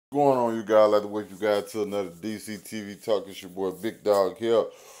Going on, you guys? I'd like to welcome you guys to another DC TV Talk. It's your boy Big Dog here.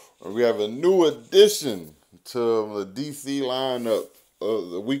 And we have a new addition to the DC lineup,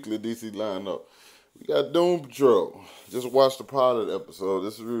 the weekly DC lineup. We got Doom Patrol. Just watched the pilot episode.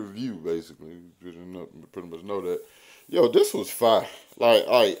 This is a review, basically. You pretty much know that. Yo, this was fire.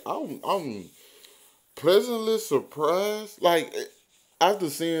 I'm pleasantly surprised. Like, after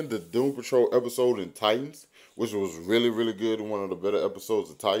seeing the Doom Patrol episode in Titans, which was really, really good and one of the better episodes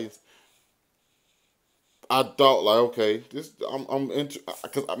of Titans, I thought like, okay, this I'm into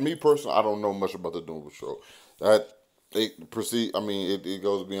because me personally, I don't know much about the Doom Patrol. That it proceed. I mean, it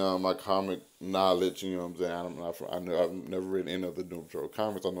goes beyond my comic knowledge. You know what I'm saying? I've never read any of the Doom Patrol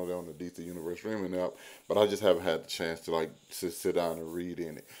comics. I know they're on the DC Universe streaming app, but I just haven't had the chance to like sit down and read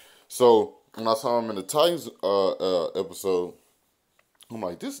in it. So when I saw him in the Titans episode, I'm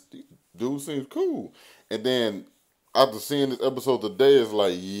like, this dude seems cool. And then after seeing this episode today, it's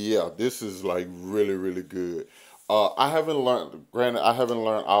like, yeah, this is like really, really good. I haven't learned, granted, I haven't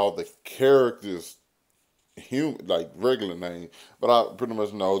learned all the characters, human, like regular names, but I pretty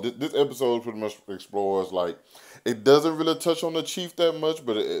much know this episode pretty much explores like it doesn't really touch on the chief that much,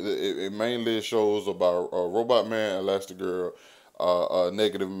 but it mainly shows about Robot Man, Elastigirl,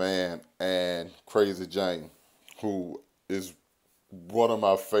 Negative Man, and Crazy Jane, who is one of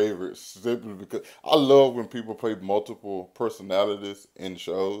my favorites simply because I love when people play multiple personalities in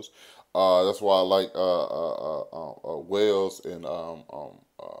shows. That's why I like Wells and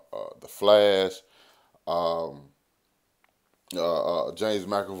The Flash, um, James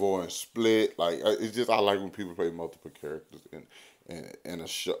McAvoy and Split. Like it's just I like when people play multiple characters in a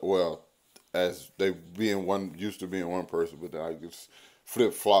show. Well, as they being one used to being one person, but then I just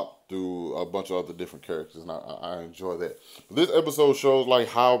flip flop through a bunch of other different characters, and I enjoy that. But this episode shows like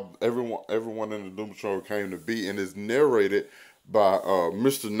how everyone in the Doom Patrol came to be, and is narrated by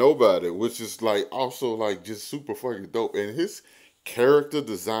Mr. Nobody, which is like also like just super fucking dope. And his character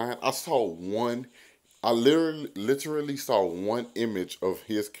design, I literally saw one image of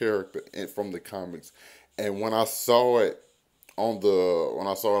his character from the comics, and when I saw it on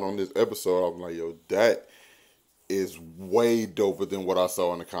this episode, I was like, yo, that is way doper than what I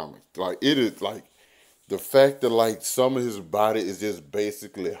saw in the comics. Like it is like the fact that like some of his body is just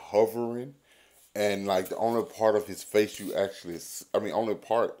basically hovering, and like the only part of his face you actually, only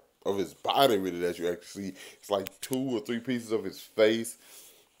part of his body really that you actually see, it's like two or three pieces of his face.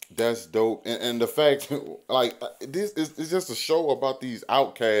 That's dope, and the fact this is it's just a show about these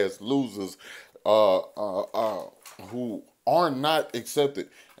outcast losers, who are not accepted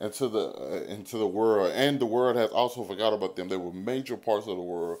into the world, and the world has also forgot about them. They were major parts of the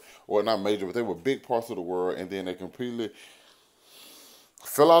world, or not major, but they were big parts of the world, and then they completely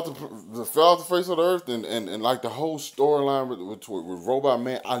fell out the face of the earth, and like the whole storyline with Robot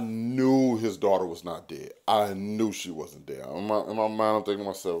Man, I knew his daughter was not dead. I knew she wasn't dead. In my mind, I'm thinking to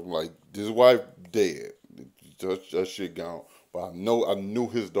myself, like, this wife dead, just shit gone. But I knew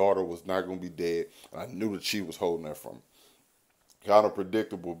his daughter was not gonna be dead, and I knew that she was holding that from him. Kind of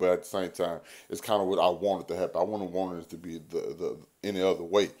predictable, but at the same time, it's kind of what I wanted to happen. I wouldn't want it to be the any other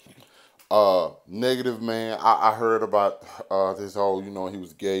way. Negative Man, I heard about this whole, he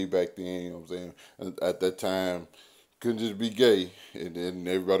was gay back then, you know what I'm saying? And at that time, couldn't just be gay and then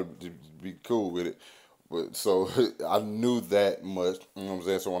everybody would be cool with it. But so I knew that much, you know what I'm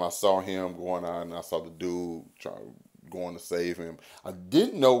saying? So when I saw him going out and I saw the dude going to save him, I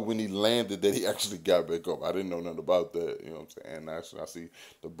didn't know when he landed that he actually got back up. I didn't know nothing about that, you know what I'm saying? And actually, I see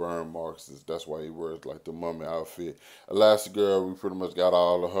the burn marks. That's why he wears like the mummy outfit. Elastigirl, we pretty much got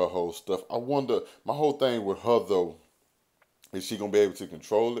all of her whole stuff. I wonder, my whole thing with her though, is she gonna be able to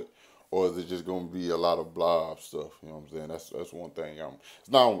control it, or is it just gonna be a lot of blob stuff? You know what I'm saying? That's one thing. It's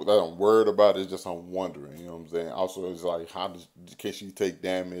not that I'm worried about. It's just I'm wondering. You know what I'm saying? Also, it's like can she take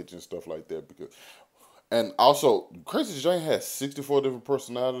damage and stuff like that? Because and also, Crazy Jane has 64 different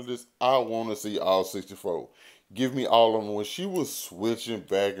personalities. I want to see all 64. Give me all of them. When she was switching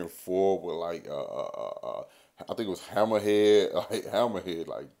back and forth with like, I think it was Hammerhead, like Hammerhead,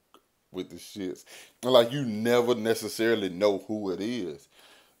 like with the shits, and like you never necessarily know who it is.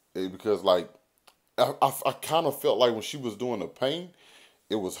 Because like I kind of felt like when she was doing the pain,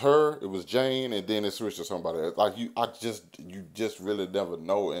 it was her, it was Jane, and then it switched to somebody else. Like you just really never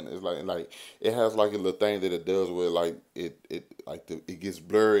know, and it's like it has like a little thing that it does where like it gets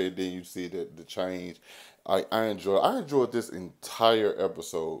blurry, and then you see the change. I enjoyed this entire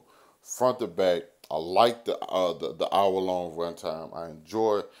episode, front to back. I like the hour long runtime. I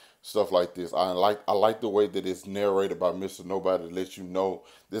enjoy stuff like this. I like the way that it's narrated by Mr. Nobody to let you know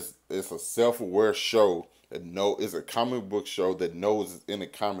this is a self aware show that know it's a comic book show that knows it's in a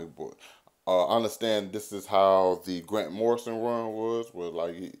comic book. Understand this is how the Grant Morrison run was, where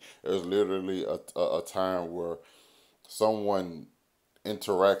like there was literally a time where someone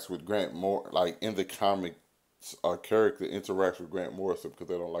interacts with Grant Moore, like in the comic, a character interacts with Grant Morrison because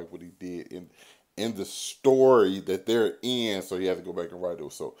they don't like what he did in the story that they're in, so he has to go back and write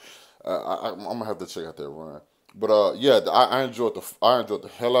it. So I'm gonna have to check out that run. But yeah, I enjoyed the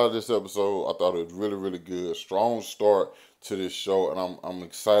hell out of this episode. I thought it was really really good. Strong start to this show, and I'm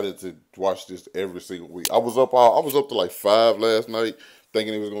excited to watch this every single week. I was up to like 5 last night,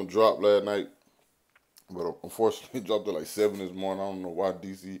 thinking it was gonna drop last night. But unfortunately, it dropped at like 7 this morning. I don't know why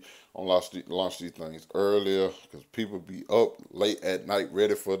DC on launch these things earlier, because people be up late at night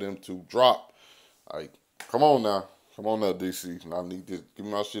ready for them to drop. Like, come on now. Come on now, DC. I need to give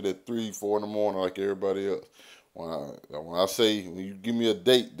me my shit at 3, 4 in the morning like everybody else. When I say, when you give me a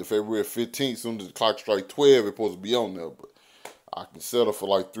date, the February 15th, soon as the clock strike 12, it's supposed to be on there. But I can settle for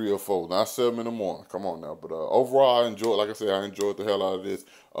like 3 or 4, not 7 in the morning. Come on now. But overall, I enjoyed, like I said, I enjoyed the hell out of this.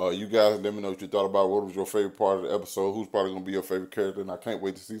 You guys let me know what you thought about. What was your favorite part of the episode? Who's probably going to be your favorite character? And I can't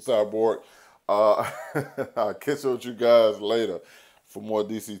wait to see Cyborg. I'll catch up with you guys later for more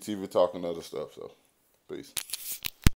DC TV talk and other stuff. So, peace.